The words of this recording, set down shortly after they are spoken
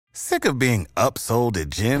Sick of being upsold at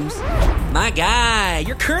gyms? My guy,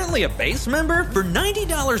 you're currently a base member? For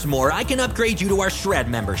 $90 more, I can upgrade you to our Shred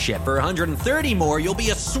membership. For $130 more, you'll be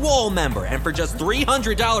a Swole member. And for just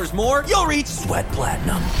 $300 more, you'll reach Sweat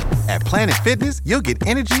Platinum. At Planet Fitness, you'll get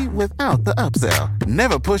energy without the upsell.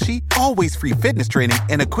 Never pushy, always free fitness training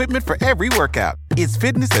and equipment for every workout. It's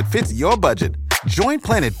fitness that fits your budget. Join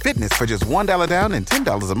Planet Fitness for just $1 down and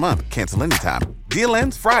 $10 a month. Cancel anytime. Deal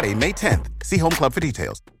ends Friday, May 10th. See Home Club for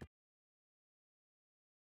details.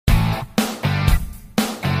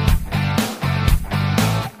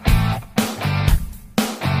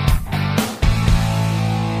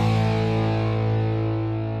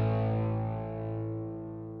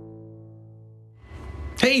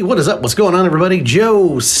 Hey, what is up? What's going on, everybody?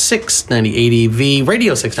 Joe 690ADV,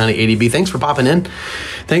 Radio 690ADV. Thanks for popping in.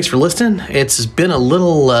 Thanks for listening. It's been a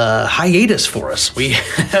little hiatus for us. We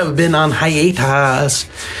have been on hiatus.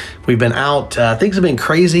 We've been out. Things have been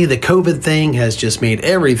crazy. The COVID thing has just made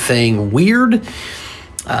everything weird.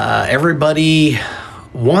 Everybody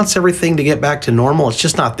wants everything to get back to normal. It's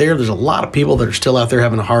just not there. There's a lot of people that are still out there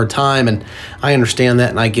having a hard time, and I understand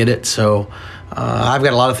that and I get it. So I've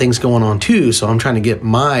got a lot of things going on too, so I'm trying to get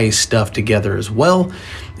my stuff together as well,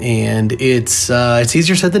 and it's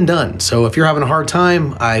easier said than done. So if you're having a hard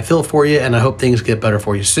time, I feel for you, and I hope things get better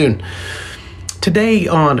for you soon. Today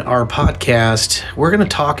on our podcast, we're going to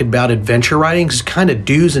talk about adventure riding, kind of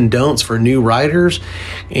do's and don'ts for new riders,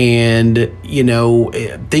 and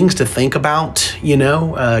things to think about.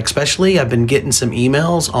 Especially I've been getting some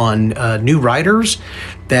emails on new riders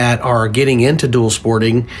that are getting into dual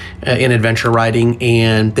sporting in adventure riding,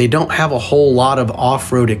 and they don't have a whole lot of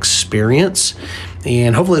off-road experience.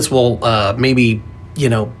 And hopefully this will maybe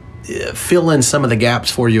fill in some of the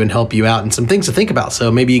gaps for you and help you out, and some things to think about. So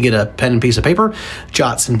maybe you get a pen and piece of paper,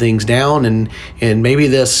 jot some things down, and maybe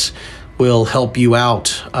this will help you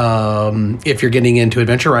out if you're getting into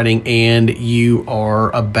adventure riding and you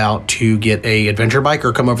are about to get a adventure bike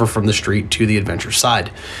or come over from the street to the adventure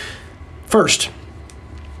side. First,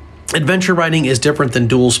 adventure riding is different than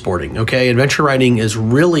dual sporting, okay? Adventure riding is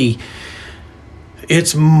really,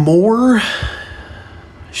 it's more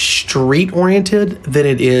street oriented than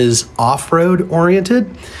it is off-road oriented.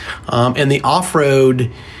 And the off-road,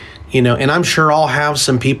 and I'm sure I'll have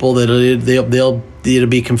some people that it'll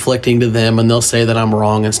be conflicting to them, and they'll say that I'm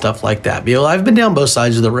wrong and stuff like that. But, I've been down both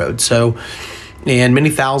sides of the road, and many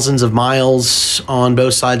thousands of miles on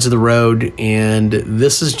both sides of the road, and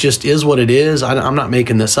this is what it is. I'm not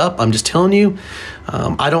making this up. I'm just telling you.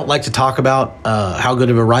 I don't like to talk about how good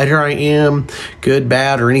of a rider I am, good,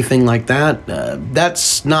 bad, or anything like that.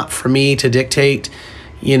 That's not for me to dictate.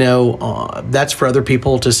 That's for other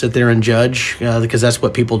people to sit there and judge, because that's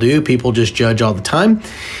what people do. People just judge all the time.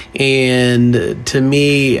 And to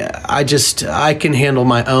me, I can handle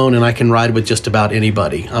my own, and I can ride with just about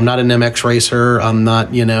anybody. I'm not an MX racer. I'm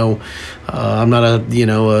not, I'm not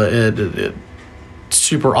a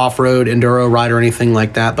super off-road enduro rider or anything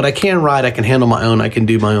like that, but I can ride, I can handle my own, I can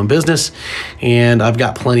do my own business, and I've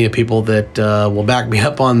got plenty of people that will back me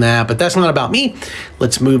up on that. But that's not about me.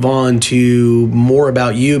 Let's move on to more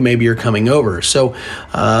about you. Maybe you're coming over. So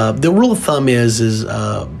the rule of thumb is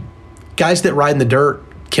guys that ride in the dirt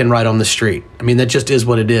can ride on the street. I mean, that just is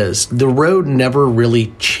what it is. The road never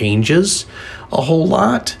really changes a whole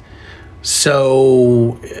lot.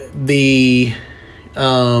 So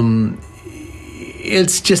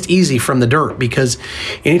it's just easy from the dirt, because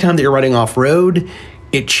anytime that you're riding off road,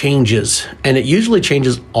 it changes, and it usually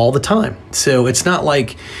changes all the time. So it's not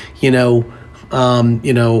like,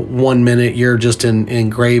 1 minute you're just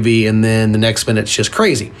in gravy, and then the next minute it's just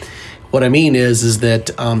crazy. What I mean is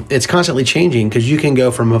that it's constantly changing, because you can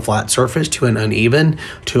go from a flat surface to an uneven,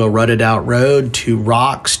 to a rutted out road, to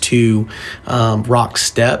rocks, to rock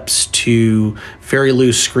steps, to very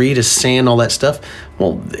loose scree, to sand, all that stuff.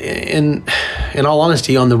 Well, in all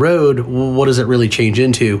honesty, on the road, what does it really change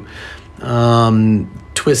into?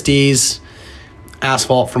 Twisties,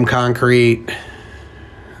 asphalt from concrete.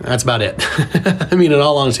 That's about it. I mean, in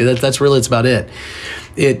all honesty, that's really, it's about it.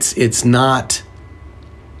 It's not.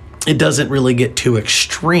 It doesn't really get too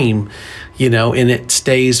extreme, and it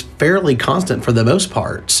stays fairly constant for the most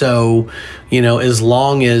part. So, as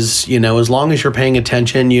long as you're paying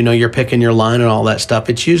attention, you're picking your line and all that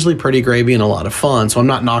stuff, it's usually pretty gravy and a lot of fun. So I'm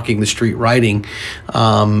not knocking the street riding.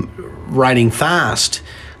 Riding fast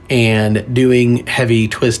and doing heavy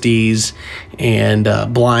twisties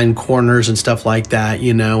and blind corners and stuff like that,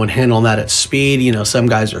 and handling that at speed. Some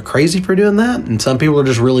guys are crazy for doing that, and some people are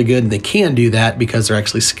just really good and they can do that because they're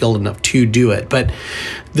actually skilled enough to do it. But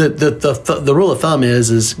the rule of thumb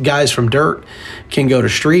is guys from dirt can go to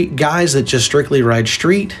street. Guys that just strictly ride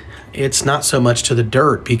street, it's not so much to the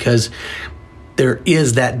dirt, because there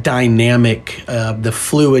is that dynamic, the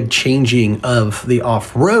fluid changing of the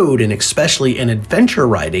off-road, and especially in adventure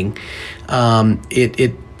riding,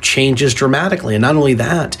 it changes dramatically. And not only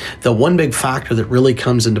that, the one big factor that really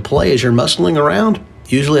comes into play is you're muscling around,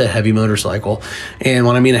 usually a heavy motorcycle. And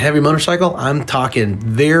when I mean a heavy motorcycle, I'm talking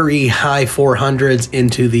very high 400s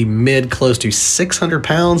into the mid, close to 600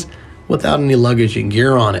 pounds without any luggage and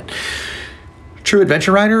gear on it. True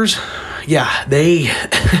adventure riders, yeah, they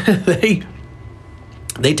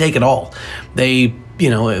take it all. They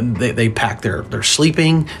pack their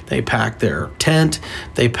sleeping, they pack their tent,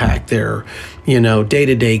 they pack their,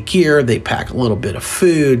 day-to-day gear, they pack a little bit of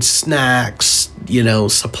food, snacks,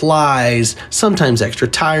 supplies, sometimes extra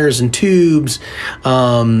tires and tubes,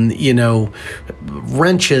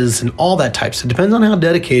 wrenches and all that types. It depends on how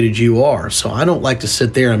dedicated you are. So I don't like to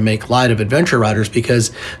sit there and make light of adventure riders,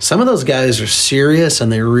 because some of those guys are serious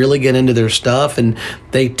and they really get into their stuff, and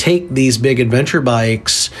they take these big adventure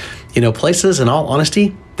bikes, places, in all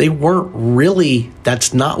honesty,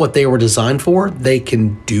 that's not what they were designed for. They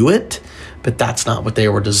can do it, but that's not what they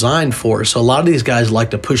were designed for. So a lot of these guys like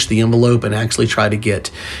to push the envelope and actually try to get,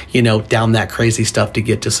 down that crazy stuff to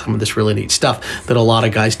get to some of this really neat stuff that a lot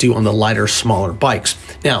of guys do on the lighter, smaller bikes.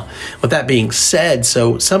 Now, with that being said,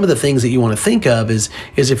 so some of the things that you want to think of is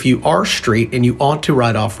if you are street and you want to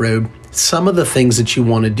ride off-road, some of the things that you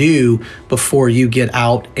want to do before you get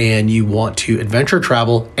out and you want to adventure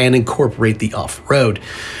travel and incorporate the off-road.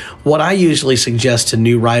 What I usually suggest to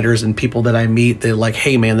new riders and people that I meet, they're like,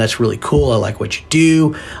 hey man, that's really cool. I like what you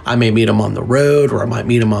do. I may meet them on the road, or I might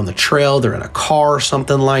meet them on the trail. They're in a car or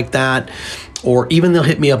something like that. Or even they'll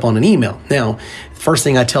hit me up on an email. Now, first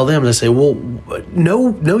thing I tell them is I say, well,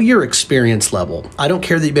 know your experience level. I don't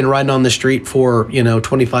care that you've been riding on the street for,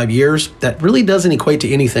 25 years. That really doesn't equate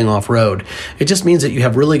to anything off-road. It just means that you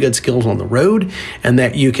have really good skills on the road and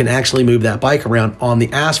that you can actually move that bike around on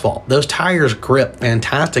the asphalt. Those tires grip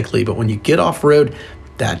fantastically, but when you get off-road,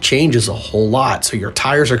 that changes a whole lot. So your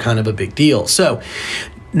tires are kind of a big deal. So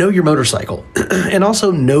know your motorcycle and also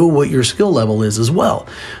know what your skill level is as well.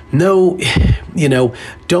 Don't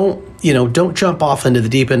jump off into the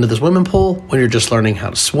deep end of the swimming pool when you're just learning how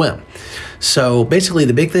to swim. So basically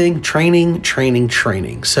the big thing, training.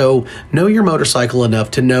 So know your motorcycle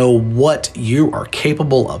enough to know what you are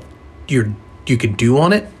capable of, you can do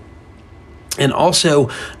on it. And also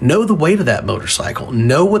know the weight of that motorcycle.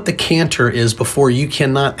 Know what the canter is before you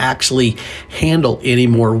cannot actually handle any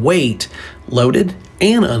more weight, loaded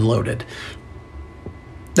and unloaded.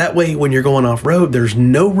 That way, when you're going off-road, there's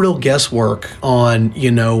no real guesswork on,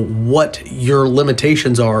 what your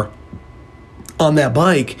limitations are on that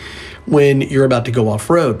bike when you're about to go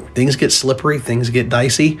off-road. Things get slippery, things get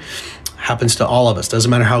dicey. Happens to all of us. Doesn't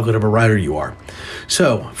matter how good of a rider you are.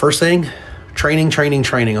 So, first thing, training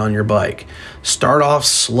on your bike. Start off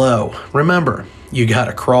slow. Remember, you got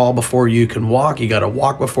to crawl before you can walk. You got to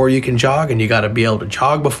walk before you can jog, and you got to be able to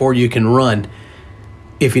jog before you can run,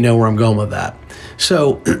 if you know where I'm going with that.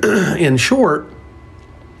 So, in short,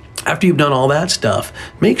 after you've done all that stuff,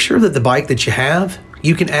 make sure that the bike that you have,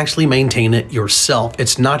 you can actually maintain it yourself.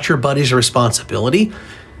 It's not your buddy's responsibility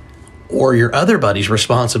or your other buddy's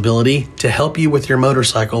responsibility to help you with your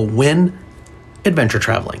motorcycle when adventure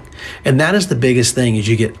traveling. And that is the biggest thing, is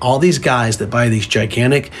you get all these guys that buy these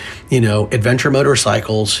gigantic, adventure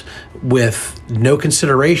motorcycles with no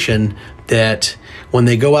consideration that when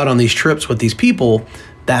they go out on these trips with these people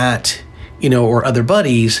that, or other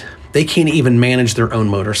buddies, they can't even manage their own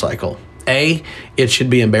motorcycle. A, it should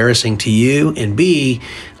be embarrassing to you, and B,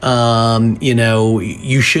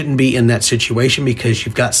 you shouldn't be in that situation because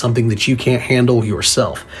you've got something that you can't handle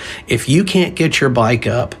yourself. If you can't get your bike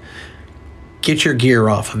up, get your gear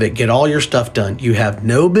off of it, get all your stuff done, you have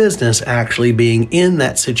no business actually being in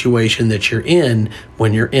that situation that you're in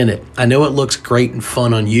when you're in it. I know it looks great and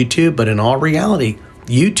fun on YouTube, but in all reality,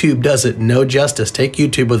 YouTube does it no justice. Take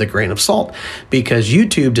YouTube with a grain of salt, because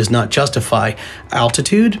YouTube does not justify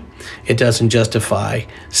altitude, It doesn't justify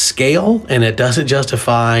scale, and it doesn't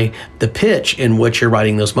justify the pitch in which you're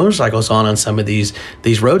riding those motorcycles on some of these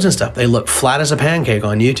roads and stuff. They look flat as a pancake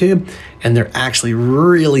on YouTube, and they're actually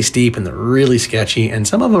really steep and they're really sketchy. And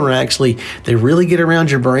some of them are actually, they really get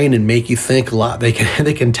around your brain and make you think a lot. They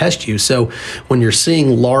can test you. So when you're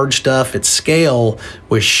seeing large stuff at scale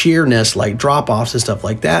with sheerness, like drop-offs and stuff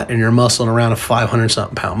like that, and you're muscling around a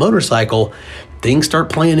 500-something pound motorcycle, things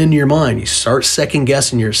start playing into your mind. You start second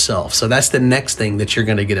guessing yourself. So that's the next thing that you're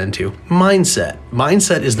going to get into. Mindset.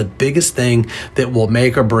 Mindset is the biggest thing that will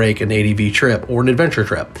make or break an ADV trip or an adventure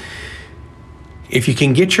trip. If you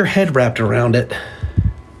can get your head wrapped around it,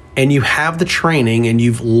 and you have the training and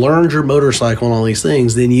you've learned your motorcycle and all these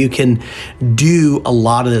things, then you can do a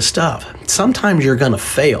lot of this stuff. Sometimes you're going to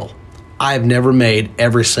fail. I've never made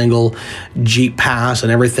every single Jeep pass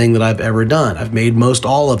and everything that I've ever done. I've made most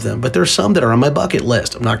all of them, but there's some that are on my bucket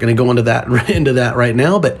list. I'm not going to go into that right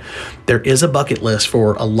now, but there is a bucket list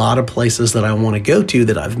for a lot of places that I want to go to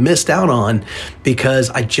that I've missed out on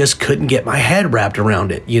because I just couldn't get my head wrapped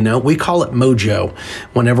around it. You know, we call it mojo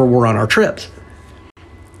whenever we're on our trips.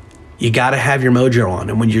 You got to have your mojo on.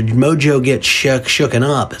 And when your mojo gets shooken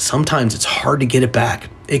up, sometimes it's hard to get it back.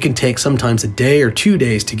 It can take sometimes a day or 2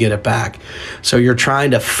 days to get it back. So you're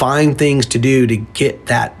trying to find things to do to get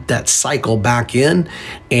that cycle back in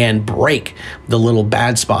and break the little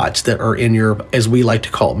bad spots that are in your, as we like to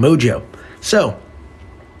call it, mojo. So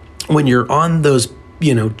when you're on those,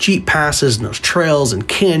 you know, Jeep passes and those trails and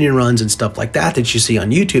canyon runs and stuff like that you see on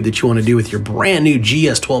YouTube that you want to do with your brand new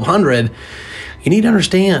GS 1200, you need to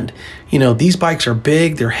understand, you know, these bikes are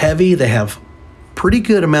big, they're heavy, they have pretty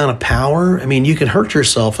good amount of power. I mean, you can hurt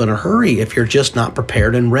yourself in a hurry if you're just not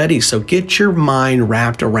prepared and ready. So get your mind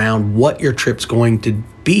wrapped around what your trip's going to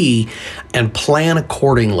be and plan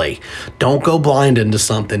accordingly. Don't go blind into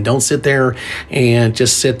something. Don't sit there and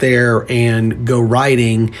just sit there and go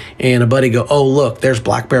riding and a buddy go, oh, look, there's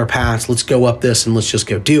Black Bear Pass. Let's go up this and let's just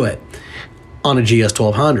go do it on a GS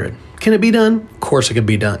 1200. Can it be done? Of course it can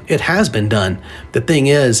be done. It has been done. The thing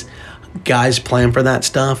is, guys plan for that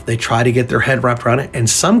stuff. They try to get their head wrapped around it. And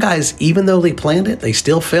some guys, even though they planned it, they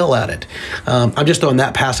still fail at it. I'm just throwing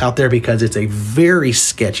that pass out there because it's a very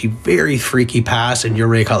sketchy, very freaky pass in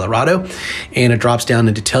Ouray, Colorado. And it drops down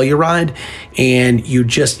into Telluride. And you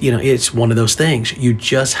just, you know, it's one of those things. You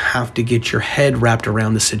just have to get your head wrapped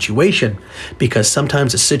around the situation because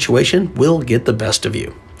sometimes the situation will get the best of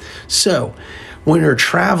you. So when you're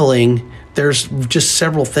traveling, there's just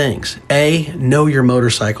several things. A, know your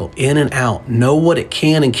motorcycle in and out. Know what it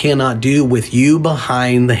can and cannot do with you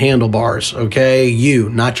behind the handlebars, okay? You,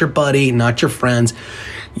 not your buddy, not your friends.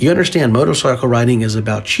 You understand motorcycle riding is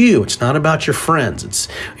about you. It's not about your friends.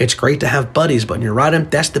 It's great to have buddies, but when you're riding,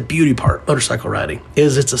 that's the beauty part. Motorcycle riding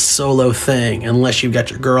is it's a solo thing unless you've got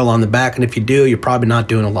your girl on the back, and if you do, you're probably not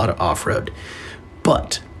doing a lot of off-road.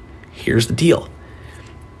 But here's the deal.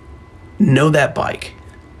 Know that bike.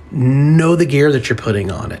 Know the gear that you're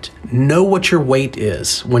putting on it. Know what your weight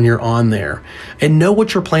is when you're on there. And know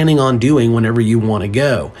what you're planning on doing whenever you want to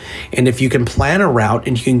go. And if you can plan a route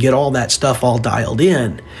and you can get all that stuff all dialed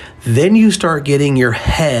in, then you start getting your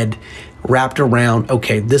head wrapped around,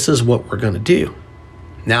 okay, this is what we're going to do.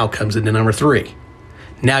 Now comes into number 3.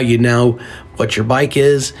 Now you know what your bike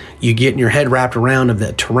is. You get your head wrapped around of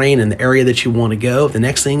that terrain and the area that you want to go. The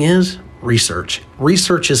next thing is research.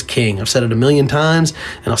 Research is king. I've said it a million times,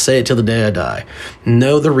 and I'll say it till the day I die.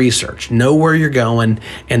 Know the research. Know where you're going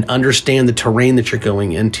and understand the terrain that you're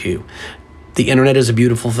going into. The internet is a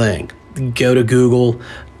beautiful thing. Go to Google,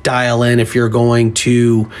 dial in if you're going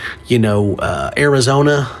to,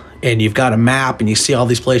 Arizona, and you've got a map and you see all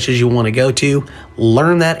these places you want to go to.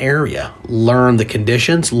 Learn that area. Learn the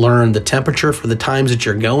conditions. Learn the temperature for the times that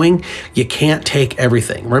you're going. You can't take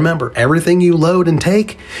everything. Remember, everything you load and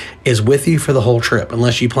take is with you for the whole trip,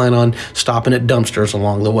 unless you plan on stopping at dumpsters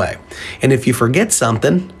along the way. And if you forget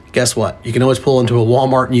something, guess what? You can always pull into a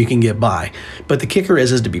Walmart and you can get by. But the kicker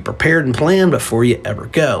is to be prepared and plan before you ever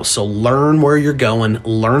go. So learn where you're going,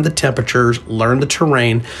 learn the temperatures, learn the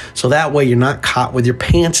terrain, so that way you're not caught with your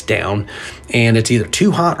pants down and it's either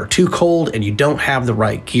too hot or too cold and you don't have the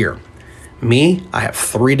right gear. Me, I have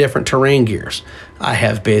 3 different terrain gears. I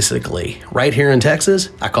have basically, right here in Texas,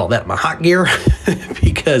 I call that my hot gear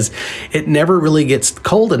because it never really gets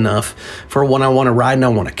cold enough for when I want to ride and I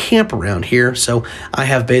want to camp around here. So I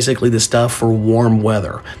have basically the stuff for warm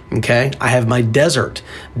weather, okay? I have my desert.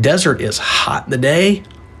 Desert is hot in the day,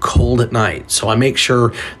 cold at night. So I make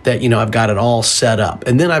sure that, I've got it all set up.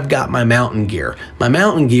 And then I've got my mountain gear. My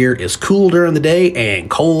mountain gear is cool during the day and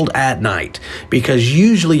cold at night, because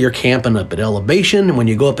usually you're camping up at elevation. And when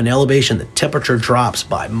you go up in elevation, the temperature drops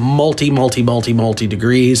by multi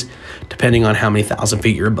degrees, depending on how many thousand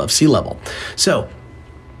feet you're above sea level. So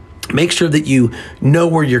make sure that you know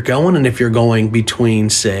where you're going. And if you're going between,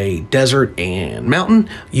 say, desert and mountain,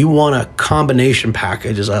 you want a combination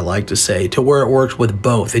package, as I like to say, to where it works with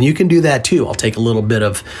both. And you can do that too. I'll take a little bit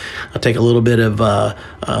of,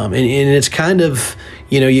 and it's kind of,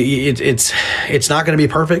 it's not going to be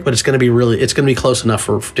perfect, but it's going to be close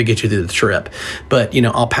enough to get you through the trip. But,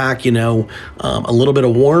 I'll pack, a little bit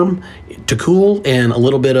of warm to cool and a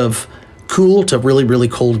little bit of cool to really, really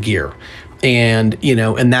cold gear. And,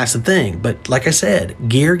 and that's the thing. But like I said,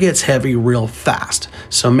 gear gets heavy real fast.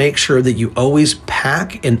 So make sure that you always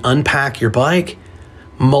pack and unpack your bike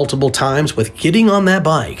multiple times with getting on that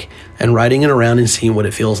bike and riding it around and seeing what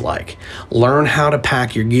it feels like. Learn how to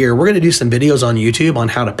pack your gear. We're going to do some videos on YouTube on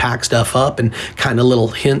how to pack stuff up and kind of little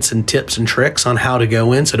hints and tips and tricks on how to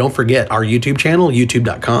go in. So don't forget our YouTube channel,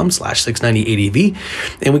 youtube.com/690ADV.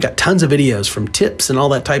 And we got tons of videos from tips and all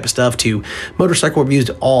that type of stuff to motorcycle reviews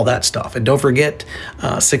to all that stuff. And don't forget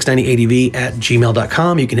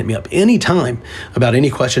 690ADV@gmail.com. You can hit me up anytime about any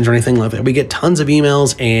questions or anything like that. We get tons of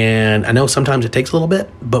emails, and I know sometimes it takes a little bit,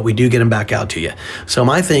 but we do get them back out to you. So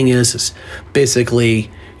my thing is basically,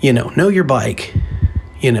 know your bike,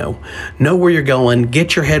 know where you're going,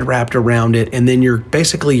 get your head wrapped around it, and then your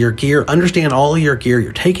gear, understand all of your gear,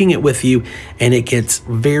 you're taking it with you, and it gets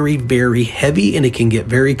very, very heavy, and it can get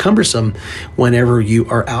very cumbersome whenever you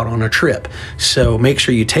are out on a trip. So make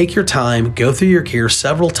sure you take your time, go through your gear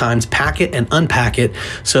several times, pack it and unpack it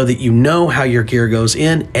so that you know how your gear goes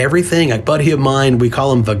in. Everything, a buddy of mine, we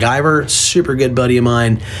call him Vagiver, super good buddy of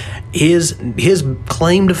mine, his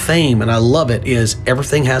claim to fame, and I love it, is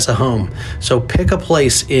everything has a home. So pick a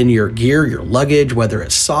place in your gear, your luggage, whether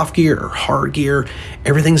it's soft gear or hard gear,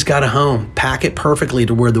 everything's got a home. Pack it perfectly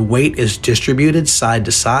to where the weight is distributed side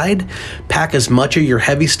to side. Pack as much of your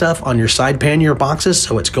heavy stuff on your side pannier boxes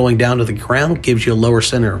so it's going down to the ground, gives you a lower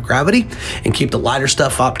center of gravity, and keep the lighter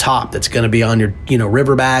stuff up top that's going to be on your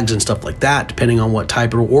river bags and stuff like that, depending on what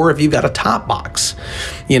type of, or if you've got a top box,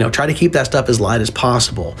 try to keep that stuff as light as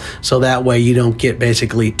possible. So that way you don't get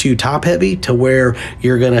basically too top heavy to where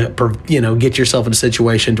you're going to, get yourself in a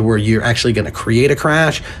situation to where you're actually going to create a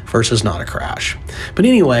crash versus not a crash. But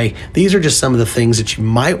anyway, these are just some of the things that you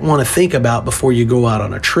might want to think about before you go out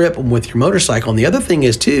on a trip with your motorcycle. And the other thing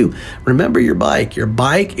is too, remember your bike. Your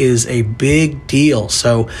bike is a big deal.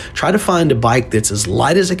 So try to find a bike that's as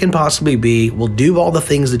light as it can possibly be, will do all the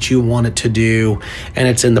things that you want it to do, and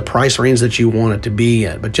it's in the price range that you want it to be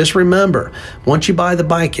in. But just remember, once you buy the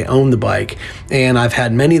bike, you own the bike. And I've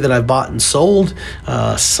had many that I've bought and sold.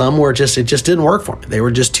 Some were it just didn't work for me. They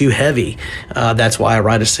were just too heavy. That's why I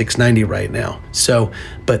ride a 690 right now. So,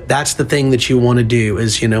 but that's the thing that you want to do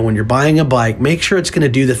is, when you're buying a bike, make sure it's going to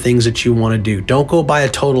do the things that you want to do. Don't go buy a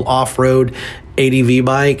total off-road ADV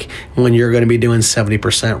bike when you're going to be doing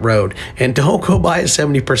 70% road. And don't go buy a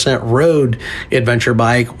 70% road adventure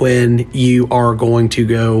bike when you are going to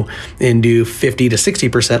go and do 50 to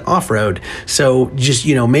 60% off-road. So just,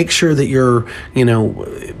 make sure that you're,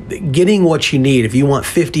 getting what you need. If you want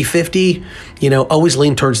 50-50, always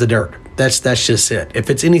lean towards the dirt. That's just it. If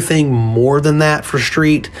it's anything more than that for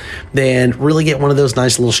street, then really get one of those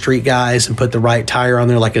nice little street guys and put the right tire on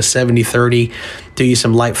there, like a 70-30, do you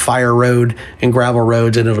some light fire road and gravel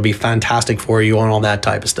roads, and it'll be fantastic for you on all that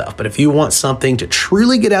type of stuff. But if you want something to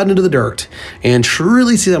truly get out into the dirt and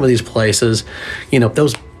truly see some of these places,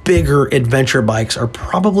 those bigger adventure bikes are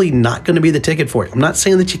probably not going to be the ticket for you. I'm not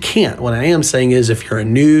saying that you can't. What I am saying is if you're a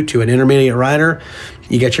new to an intermediate rider,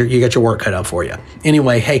 you got your work cut out for you.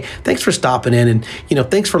 Anyway, hey, thanks for stopping in, and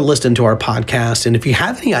thanks for listening to our podcast. And if you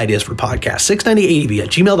have any ideas for podcasts,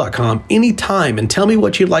 690ADV@gmail.com anytime, and tell me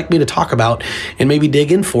what you'd like me to talk about and maybe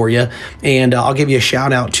dig in for you. And I'll give you a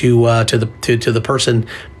shout out to the person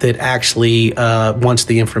that actually wants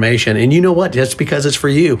the information. And you know what? Just because it's for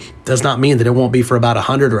you does not mean that it won't be for about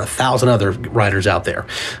 100 or 1,000 other riders out there.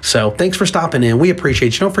 So thanks for stopping in. We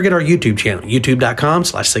appreciate you. Don't forget our YouTube channel,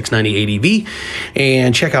 youtube.com/690ADV. And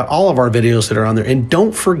check out all of our videos that are on there. And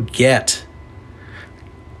don't forget,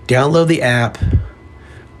 download the app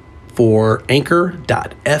for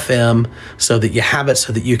anchor.fm so that you have it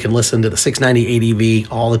so that you can listen to the 690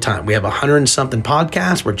 ADV all the time. We have 100 and something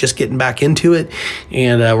podcasts. We're just getting back into it,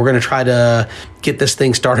 and we're going to try to get this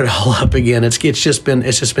thing started all up again. It's just been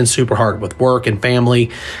super hard with work and family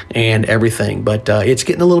and everything, but it's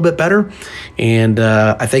getting a little bit better, and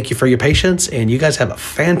I thank you for your patience, and you guys have a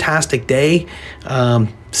fantastic day.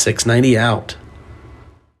 690 out.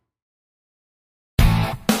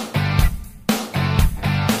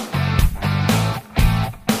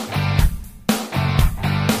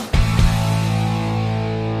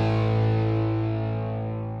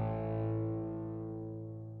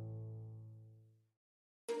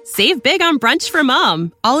 Save big on brunch for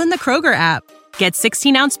mom, all in the Kroger app. Get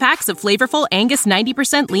 16-ounce packs of flavorful Angus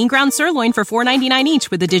 90% lean ground sirloin for $4.99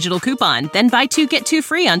 each with a digital coupon. Then buy 2, get 2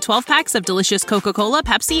 free on 12 packs of delicious Coca-Cola,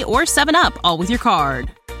 Pepsi, or 7-Up, all with your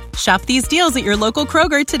card. Shop these deals at your local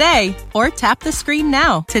Kroger today, or tap the screen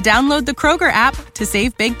now to download the Kroger app to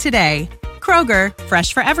save big today. Kroger,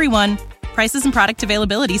 fresh for everyone. Prices and product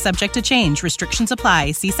availability subject to change. Restrictions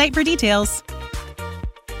apply. See site for details.